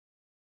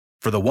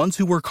For the ones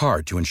who work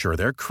hard to ensure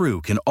their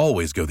crew can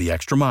always go the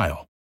extra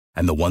mile,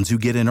 and the ones who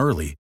get in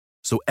early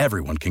so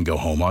everyone can go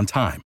home on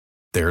time,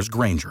 there's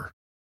Grainger,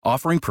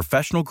 offering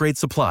professional-grade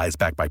supplies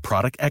backed by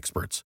product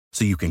experts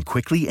so you can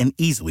quickly and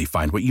easily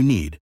find what you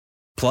need.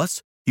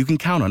 Plus, you can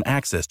count on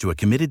access to a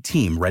committed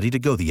team ready to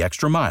go the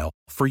extra mile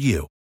for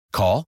you.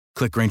 Call,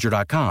 click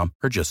Grainger.com,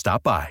 or just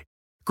stop by.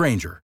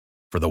 Grainger,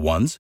 for the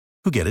ones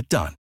who get it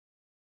done.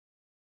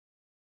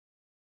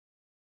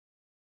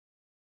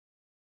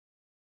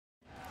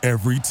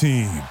 Every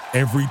team,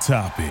 every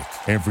topic,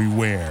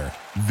 everywhere.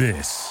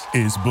 This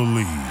is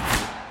Believe.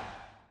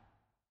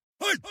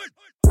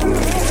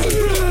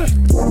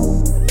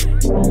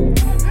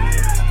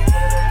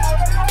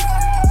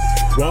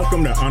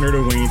 Welcome to Under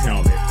the Wings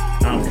Helmet.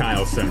 I'm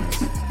Kyle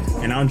Simmons,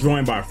 and I'm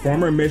joined by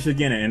former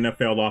Michigan and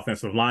NFL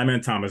offensive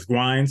lineman Thomas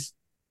Guynes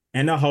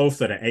and the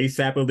host of the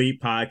ASAP Elite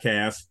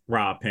podcast,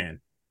 Rob Penn.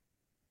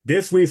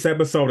 This week's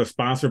episode is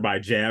sponsored by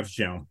Jabs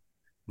Gym.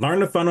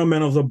 Learn the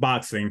fundamentals of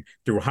boxing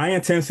through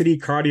high-intensity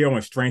cardio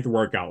and strength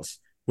workouts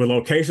with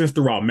locations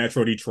throughout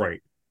Metro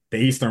Detroit, the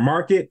Eastern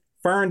Market,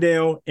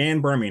 Ferndale,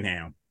 and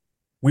Birmingham.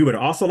 We would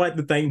also like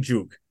to thank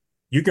Juke.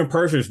 You can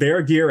purchase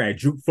their gear at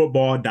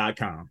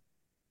jukefootball.com.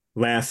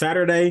 Last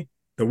Saturday,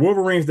 the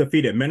Wolverines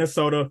defeated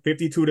Minnesota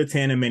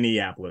 52-10 in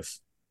Minneapolis.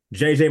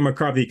 J.J.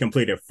 McCarthy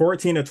completed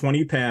 14 of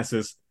 20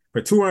 passes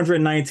for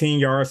 219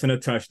 yards and a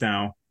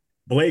touchdown.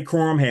 Blake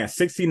Corum had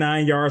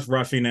 69 yards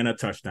rushing and a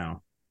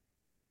touchdown.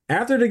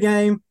 After the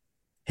game,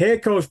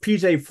 head coach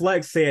P.J.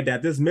 Fleck said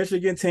that this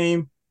Michigan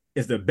team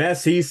is the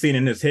best he's seen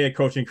in his head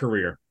coaching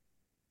career.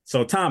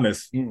 So,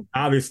 Thomas,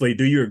 obviously,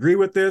 do you agree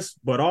with this?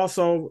 But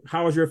also,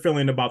 how is your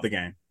feeling about the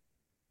game?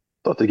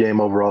 I thought the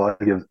game overall,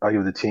 I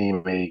give the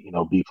team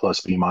a B+,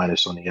 B-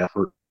 on the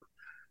effort.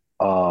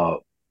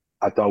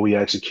 I thought we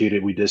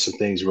executed. We did some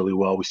things really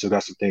well. We still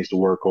got some things to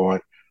work on.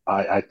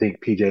 I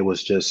think PJ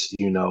was just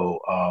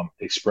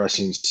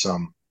expressing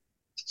some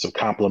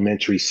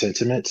complimentary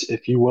sentiments,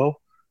 if you will.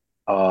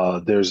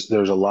 There's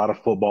a lot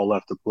of football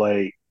left to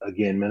play.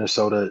 Again,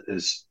 Minnesota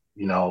is,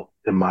 in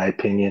my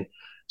opinion,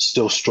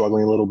 still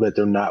struggling a little bit.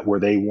 They're not where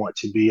they want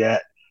to be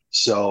at.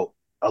 So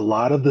a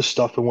lot of the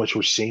stuff in which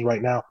we're seeing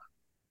right now,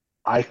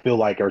 I feel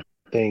like are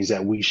things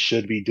that we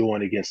should be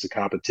doing against the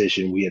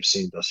competition we have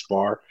seen thus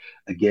far.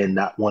 Again,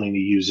 not wanting to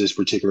use this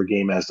particular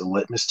game as the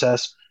litmus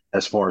test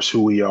as far as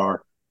who we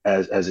are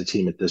as a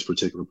team at this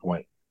particular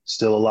point.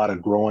 Still a lot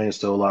of growing,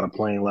 still a lot of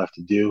playing left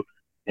to do.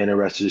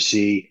 Interested to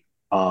see.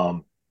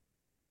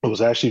 It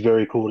was actually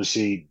very cool to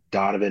see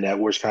Donovan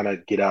Edwards kind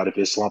of get out of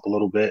his slump a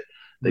little bit.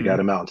 They got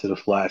him out into the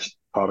flats,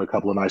 caught a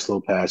couple of nice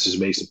little passes,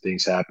 made some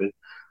things happen.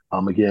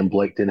 Again,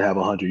 Blake didn't have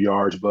 100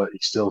 yards, but he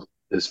still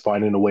is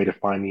finding a way to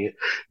find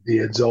the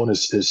end zone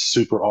is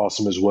super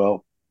awesome as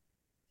well.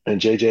 And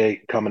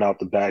JJ coming out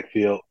the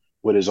backfield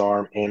with his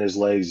arm and his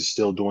legs is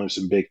still doing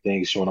some big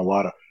things, showing a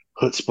lot of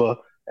chutzpah,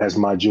 as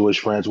my Jewish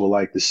friends would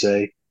like to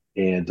say,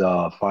 and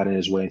finding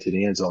his way into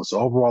the end zone.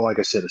 So overall, like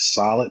I said, a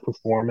solid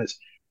performance.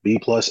 B+,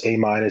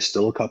 A-,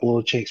 still a couple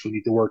of chinks we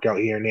need to work out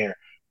here and there.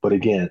 But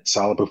again,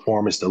 solid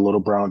performance. The little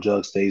brown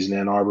jug stays in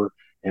Ann Arbor,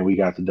 and we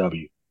got the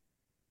W.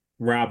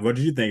 Rob, what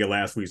did you think of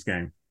last week's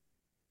game?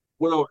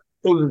 Well,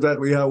 it was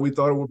exactly how we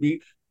thought it would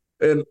be.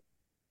 And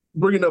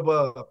bringing up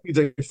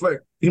PJ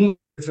Fleck, he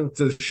listened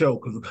to the show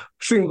because it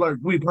seems like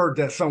we've heard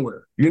that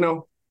somewhere,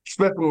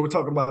 especially when we're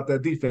talking about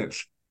that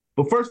defense.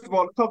 But first of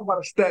all, let's talk about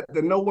a stat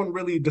that no one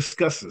really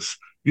discusses,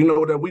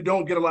 that we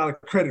don't get a lot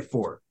of credit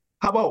for.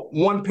 How about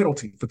one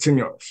penalty for 10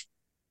 yards?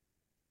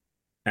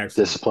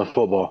 Excellent. Disciplined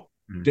football.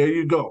 There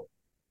you go.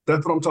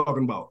 That's what I'm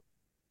talking about.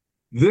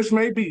 This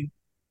may be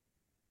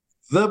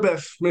the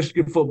best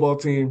Michigan football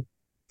team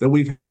that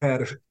we've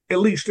had, at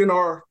least in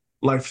our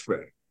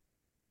lifespan.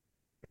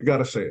 I got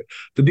to say it.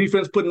 The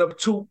defense putting up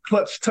 2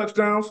 clutch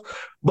touchdowns,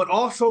 but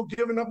also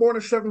giving up more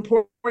than 7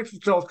 points,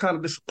 which I was kind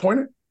of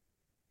disappointed.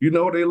 They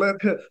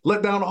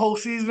let down the whole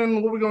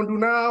season. What are we going to do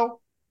now?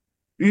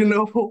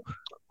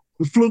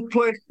 The fluke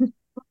play.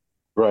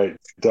 Right,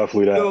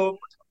 definitely that.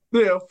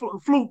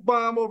 Fluke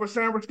bomb over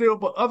San Francisco.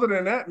 But other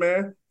than that,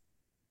 man,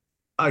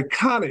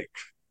 iconic,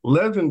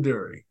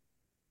 legendary,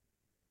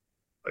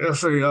 like I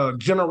say,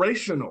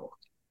 generational.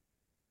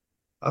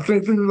 I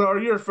think this is our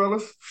year,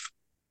 fellas.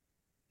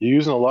 You're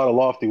using a lot of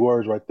lofty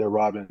words right there,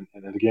 Robin.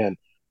 And again,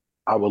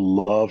 I would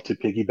love to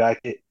piggyback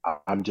it.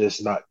 I'm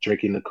just not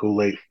drinking the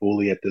Kool-Aid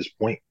fully at this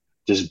point,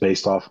 just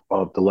based off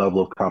of the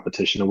level of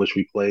competition in which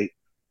we played.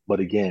 But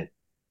again,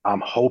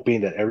 I'm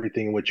hoping that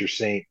everything in what you're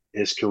saying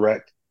is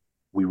correct.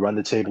 We run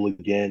the table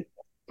again,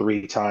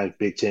 3 times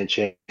Big Ten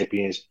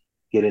champions,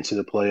 get into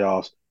the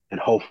playoffs, and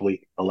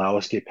hopefully allow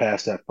us to get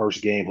past that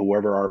first game,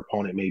 whoever our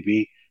opponent may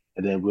be,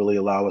 and then really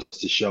allow us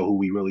to show who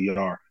we really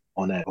are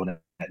on that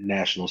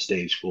national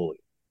stage fully.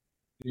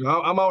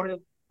 I'm out here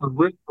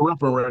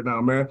ripping right now,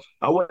 man.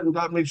 I went and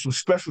got me some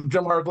special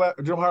Jim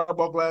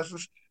Harbaugh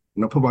glasses,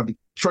 put my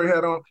Detroit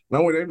hat on, and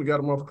I went and even got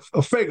him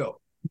a Fago.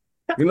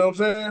 You know what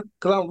I'm saying?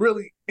 Because I'm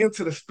really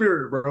into the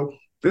spirit, bro.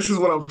 This is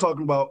what I'm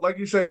talking about. Like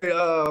you say,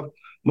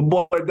 My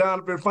boy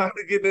Donovan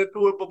finally getting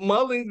into it, but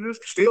Mullins is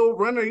still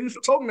running. He's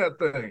talking that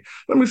thing.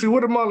 Let me see,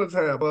 what do Mullins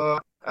have?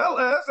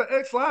 That's an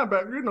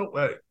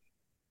ex-linebacker,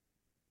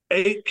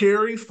 8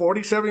 carries,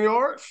 47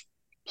 yards.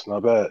 It's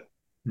not bad.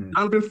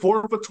 Donovan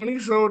 4 for 20,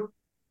 so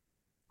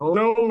oh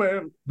no,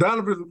 man.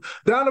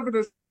 Donovan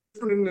is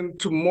turning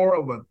into more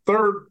of a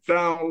third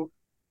down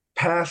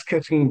pass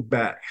catching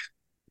back.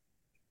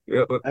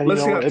 Yeah, but And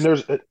let's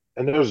see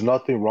there's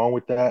nothing wrong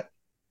with that.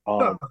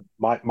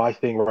 My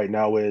thing right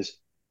now is,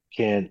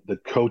 can the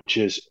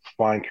coaches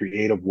find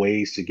creative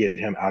ways to get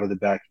him out of the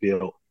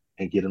backfield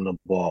and get him the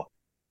ball?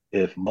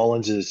 If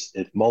Mullins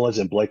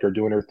and Blake are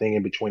doing their thing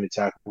in between the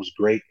tackles,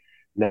 great.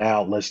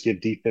 Now let's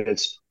give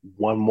defense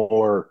one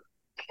more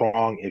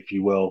prong, if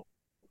you will,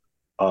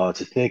 to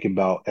think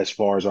about as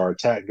far as our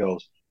attack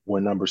goes.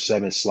 When number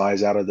 7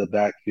 slides out of the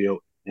backfield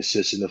and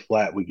sits in the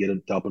flat, we get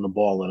him dumping the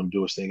ball, let him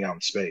do his thing out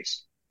in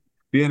space.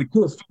 Yeah, the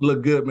kids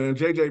look good, man.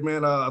 JJ,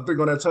 man, I think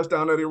on that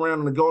touchdown that he ran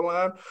on the goal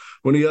line,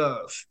 when he,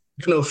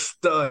 hits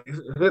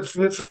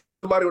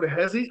somebody with a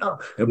hezzy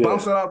and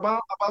bounce it out,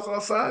 bounce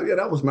outside. Yeah,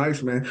 that was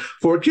nice, man.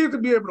 For a kid to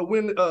be able to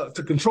win,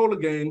 to control the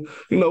game,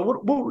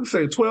 what would we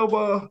say,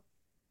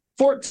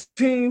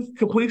 14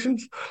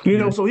 completions,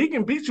 so he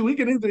can beat you. He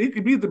can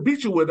either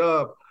beat you with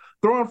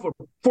throwing for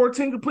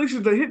 14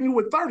 completions or hitting you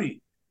with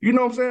 30. You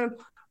know what I'm saying?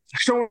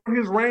 Showing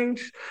his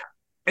range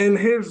and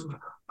his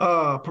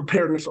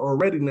preparedness or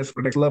readiness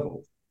for the next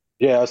level.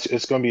 Yeah,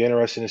 it's going to be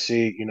interesting to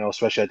see,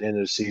 especially at the end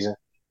of the season,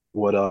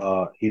 what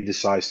he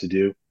decides to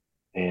do.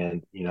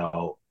 And,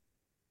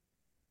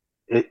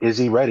 is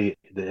he ready?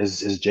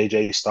 Is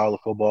JJ's style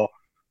of football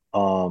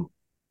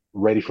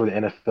ready for the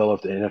NFL?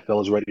 If the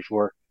NFL is ready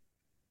for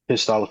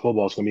his style of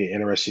football, it's going to be an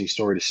interesting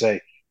story to say.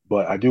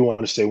 But I do want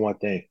to say one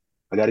thing.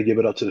 I got to give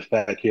it up to the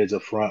fat kids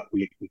up front.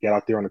 We got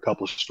out there on a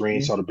couple of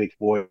screens, saw the big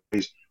boys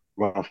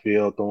run on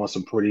field, throwing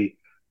some pretty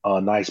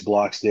nice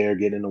blocks there,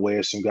 getting in the way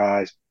of some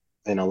guys,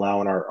 and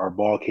allowing our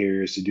ball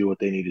carriers to do what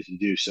they needed to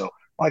do. So,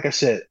 like I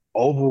said,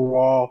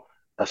 overall,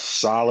 a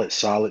solid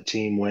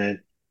team win.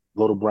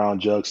 Little Brown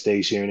Jug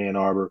stays here in Ann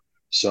Arbor.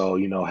 So,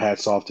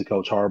 hats off to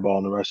Coach Harbaugh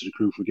and the rest of the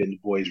crew for getting the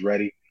boys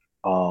ready.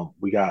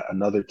 We got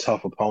another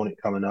tough opponent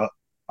coming up.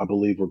 I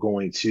believe we're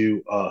going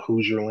to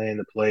Hoosier Land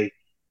to play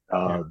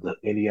the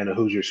Indiana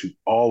Hoosiers, who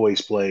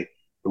always play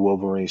the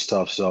Wolverines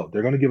tough. So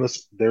they're going to give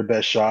us their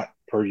best shot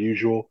per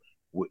usual.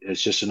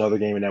 It's just another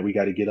game that we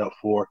got to get up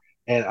for,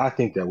 and I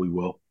think that we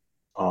will.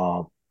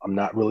 I'm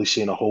not really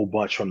seeing a whole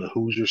bunch from the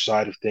Hoosier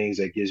side of things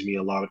that gives me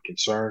a lot of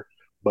concern.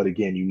 But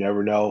again, you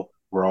never know.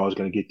 We're always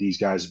going to get these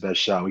guys the best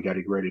shot. We got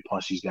to get ready to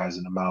punch these guys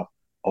in the mouth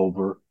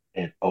over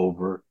and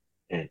over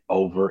and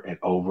over and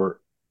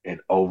over and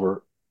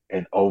over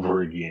and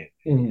over again,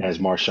 as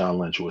Marshawn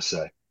Lynch would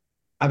say.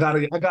 I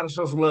gotta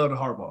show some love to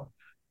Harbaugh.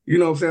 You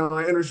know what I'm saying?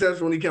 On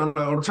interception when he came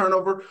on a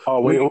turnover.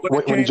 Oh,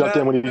 when he jumped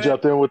in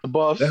with the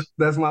Buffs.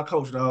 That's my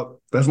coach, dog.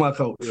 That's my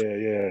coach.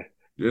 Yeah.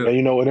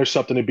 And and there's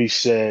something to be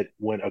said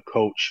when a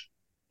coach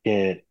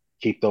can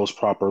keep those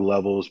proper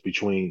levels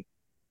between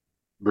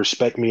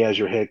respect me as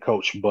your head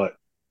coach, but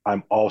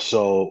I'm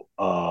also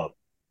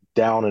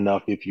down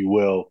enough, if you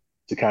will,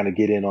 to kind of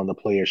get in on the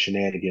player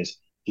shenanigans,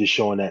 just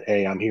showing that,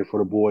 hey, I'm here for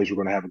the boys. We're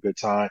going to have a good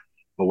time,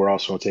 but we're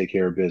also going to take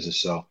care of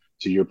business. So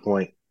to your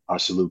point, I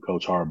salute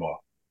Coach Harbaugh.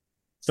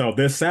 So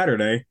this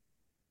Saturday,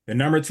 the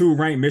number 2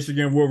 ranked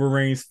Michigan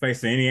Wolverines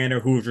face the Indiana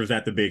Hoosiers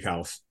at the Big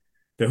House.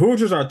 The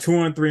Hoosiers are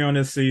 2-3 on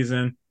this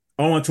season,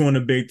 0-2 in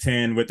the Big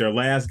Ten, with their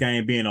last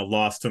game being a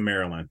loss to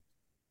Maryland.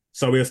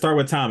 So we'll start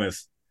with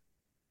Thomas.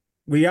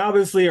 We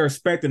obviously are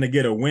expecting to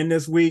get a win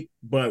this week,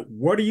 but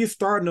what are you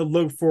starting to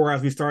look for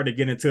as we start to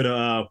get into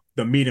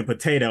the meat and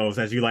potatoes,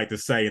 as you like to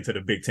say, into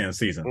the Big Ten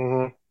season?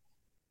 Mm-hmm.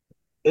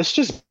 It's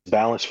just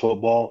balanced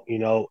football.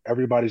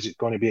 Everybody's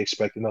going to be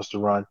expecting us to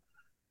run.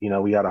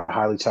 We got a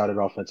highly touted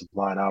offensive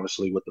line,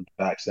 obviously, with the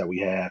backs that we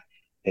have,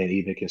 and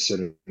even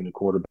considering the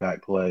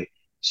quarterback play.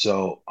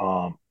 So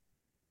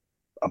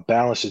a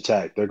balanced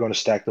attack. They're going to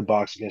stack the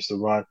box against the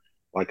run.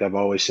 Like I've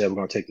always said, we're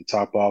going to take the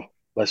top off.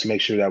 Let's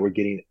make sure that we're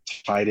getting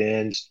tight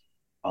ends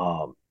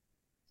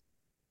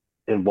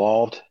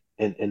involved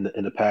in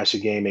the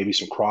passing game, maybe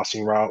some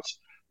crossing routes.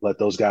 Let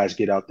those guys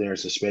get out there in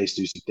some space,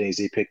 do some things.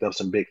 They picked up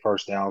some big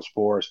first downs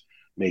for us,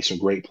 made some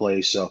great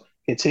plays. So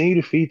continue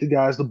to feed the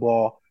guys the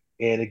ball.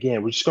 And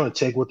again, we're just going to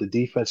take what the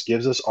defense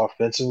gives us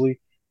offensively.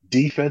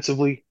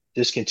 Defensively,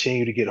 just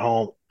continue to get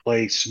home,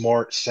 play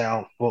smart,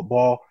 sound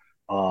football.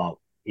 Our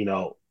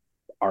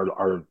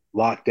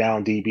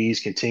lockdown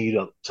DBs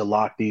continue to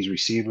lock these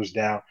receivers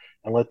down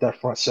and let that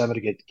front 7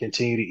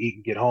 continue to eat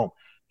and get home.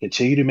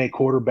 Continue to make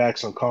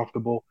quarterbacks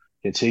uncomfortable.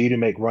 Continue to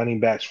make running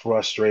backs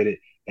frustrated,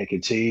 and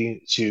continue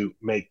to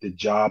make the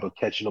job of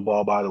catching the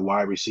ball by the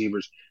wide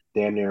receivers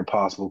damn near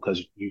impossible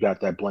because you got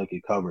that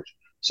blanket coverage.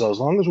 So as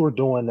long as we're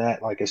doing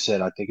that, like I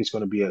said, I think it's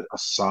going to be a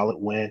solid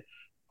win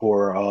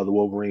for the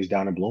Wolverines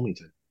down in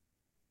Bloomington.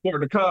 For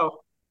the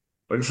Kyle,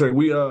 like I said,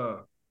 we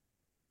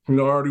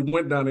already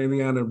went down to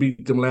Indiana and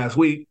beat them last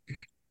week.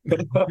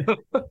 But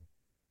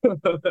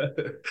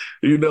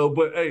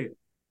hey,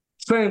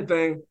 same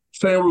thing.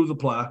 same rules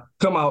apply.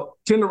 Come out,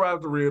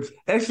 tenderize the ribs,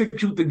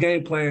 execute the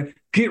game plan,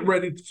 get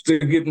ready to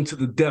get into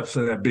the depths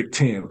of that Big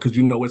Ten because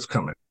you know it's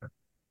coming.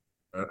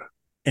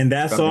 And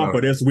that's all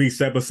for this week's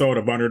episode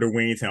of Under the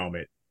Wings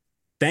Helmet.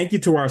 Thank you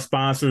to our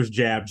sponsors,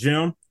 Jab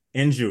Gym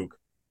and Juke.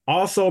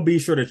 Also, be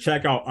sure to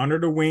check out Under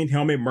the Wing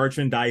Helmet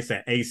merchandise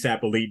at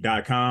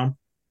asapelite.com.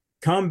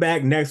 Come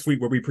back next week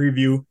where we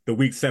preview the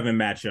Week 7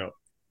 matchup.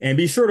 And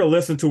be sure to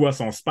listen to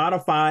us on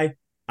Spotify,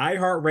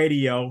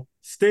 iHeartRadio,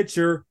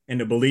 Stitcher,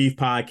 and the Believe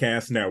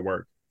Podcast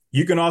Network.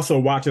 You can also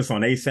watch us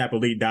on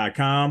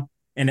asapelite.com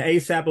and the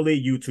ASAP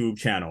Elite YouTube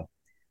channel.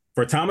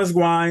 For Thomas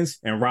Guynes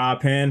and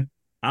Rob Penn,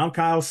 I'm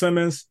Kyle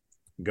Simmons.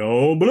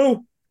 Go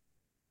Blue.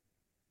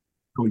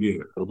 Go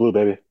yeah. Go Blue,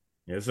 baby.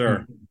 Yes,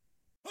 sir.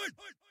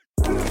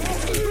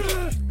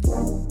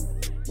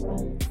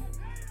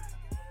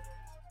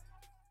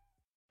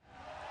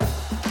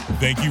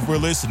 Thank you for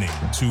listening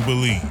to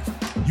Believe.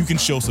 You can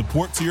show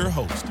support to your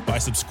host by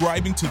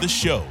subscribing to the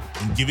show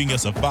and giving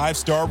us a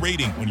 5-star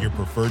rating on your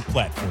preferred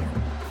platform.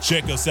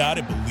 Check us out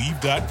at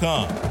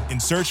Believe.com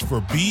and search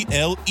for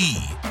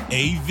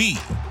BLEAV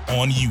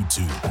on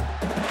YouTube.